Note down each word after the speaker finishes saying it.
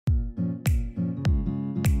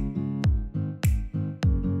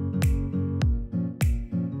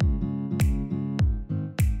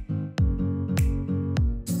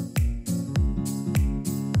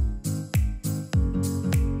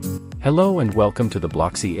Hello and welcome to the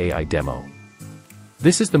Bloxi AI demo.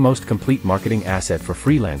 This is the most complete marketing asset for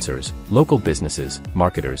freelancers, local businesses,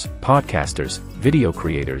 marketers, podcasters, video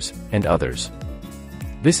creators, and others.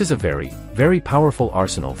 This is a very powerful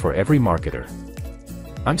arsenal for every marketer.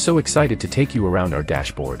 I'm so excited to take you around our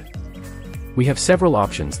dashboard. We have several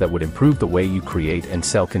options that would improve the way you create and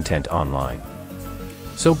sell content online.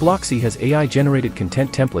 So Bloxi has AI-generated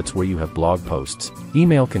content templates where you have blog posts,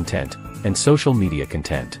 email content, and social media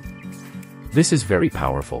content. This is very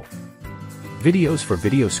powerful. Videos for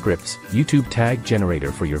video scripts, YouTube tag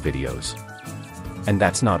generator for your videos. And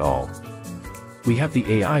that's not all. We have the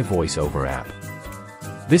AI voiceover app.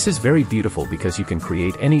 This is very beautiful because you can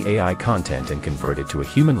create any AI content and convert it to a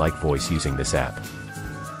human-like voice using this app.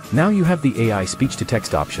 Now you have the AI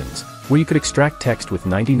speech-to-text options, where you could extract text with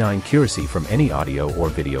 99% accuracy from any audio or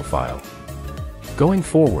video file. Going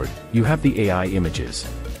forward, you have the AI images.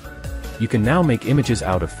 You can now make images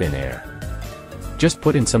out of thin air. Just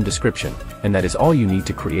put in some description, and that is all you need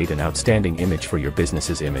to create an outstanding image for your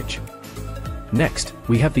business's image. Next,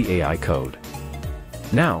 we have the AI code.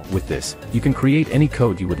 Now, with this, you can create any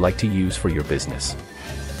code you would like to use for your business.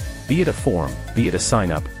 Be it a form, be it a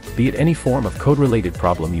sign-up, be it any form of code-related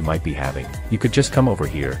problem you might be having, you could just come over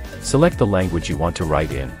here, select the language you want to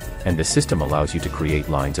write in, and the system allows you to create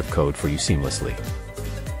lines of code for you seamlessly.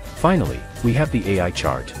 Finally, we have the AI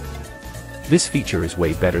chart. This feature is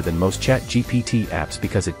way better than most ChatGPT apps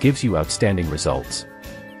because it gives you outstanding results.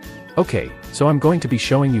 Okay, so I'm going to be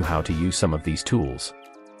showing you how to use some of these tools.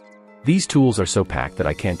 These tools are so packed that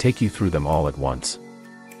I can't take you through them all at once.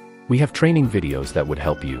 We have training videos that would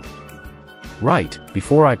help you. Right,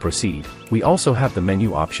 before I proceed, we also have the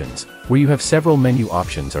menu options, where you have several menu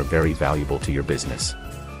options are very valuable to your business.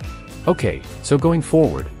 Okay, so going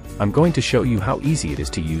forward, I'm going to show you how easy it is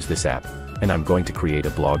to use this app, and I'm going to create a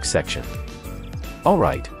blog section.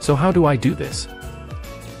 Alright, so how do I do this?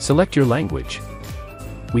 Select your language.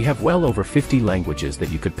 We have well over 50 languages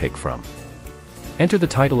that you could pick from. Enter the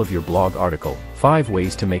title of your blog article, 5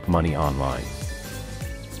 ways to make money online.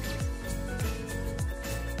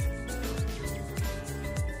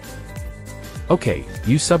 Okay,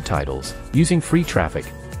 use subtitles, using free traffic.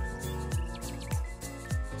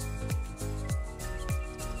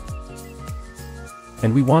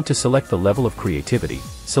 And we want to select the level of creativity,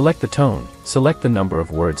 select the tone, select the number of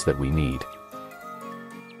words that we need.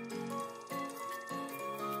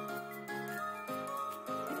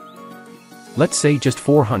 Let's say just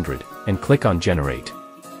 400, and click on Generate.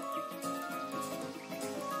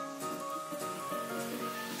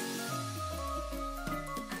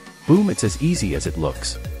 Boom, it's as easy as it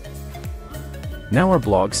looks. Now our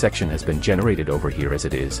blog section has been generated over here as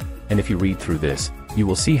it is, and if you read through this, you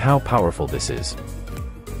will see how powerful this is.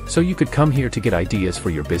 So you could come here to get ideas for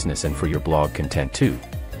your business and for your blog content too.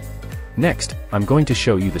 Next, I'm going to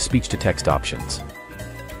show you the speech-to-text options.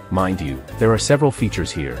 Mind you, there are several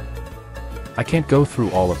features here. I can't go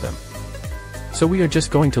through all of them. So we are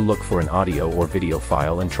just going to look for an audio or video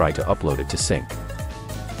file and try to upload it to sync.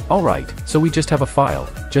 Alright, so we just have a file,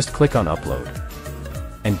 just click on Upload.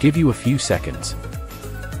 And give you a few seconds.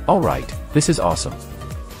 Alright, this is awesome.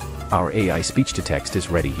 Our AI speech-to-text is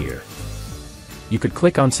ready here. You could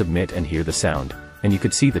click on Submit and hear the sound, and you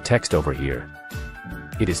could see the text over here.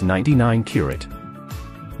 It is 99% accurate.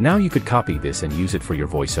 Now you could copy this and use it for your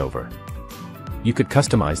voiceover. You could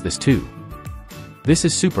customize this too. This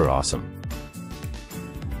is super awesome.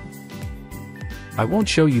 I won't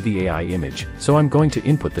show you the AI image, so I'm going to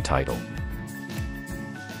input the title.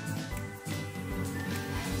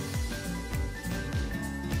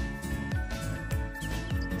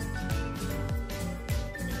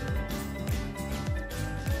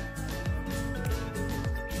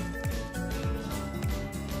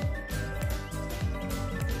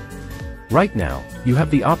 Right now, you have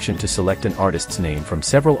the option to select an artist's name from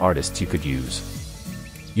several artists you could use.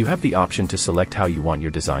 You have the option to select how you want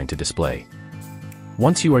your design to display.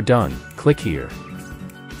 Once you are done, click here.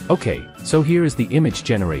 Okay, so here is the image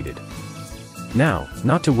generated. Now,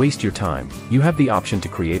 not to waste your time, you have the option to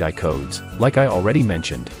create AI codes, like I already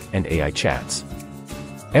mentioned, and AI chats.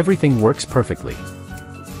 Everything works perfectly.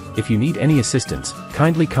 If you need any assistance,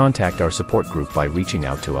 kindly contact our support group by reaching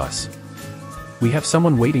out to us. We have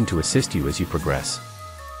someone waiting to assist you as you progress.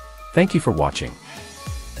 Thank you for watching.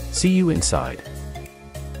 See you inside.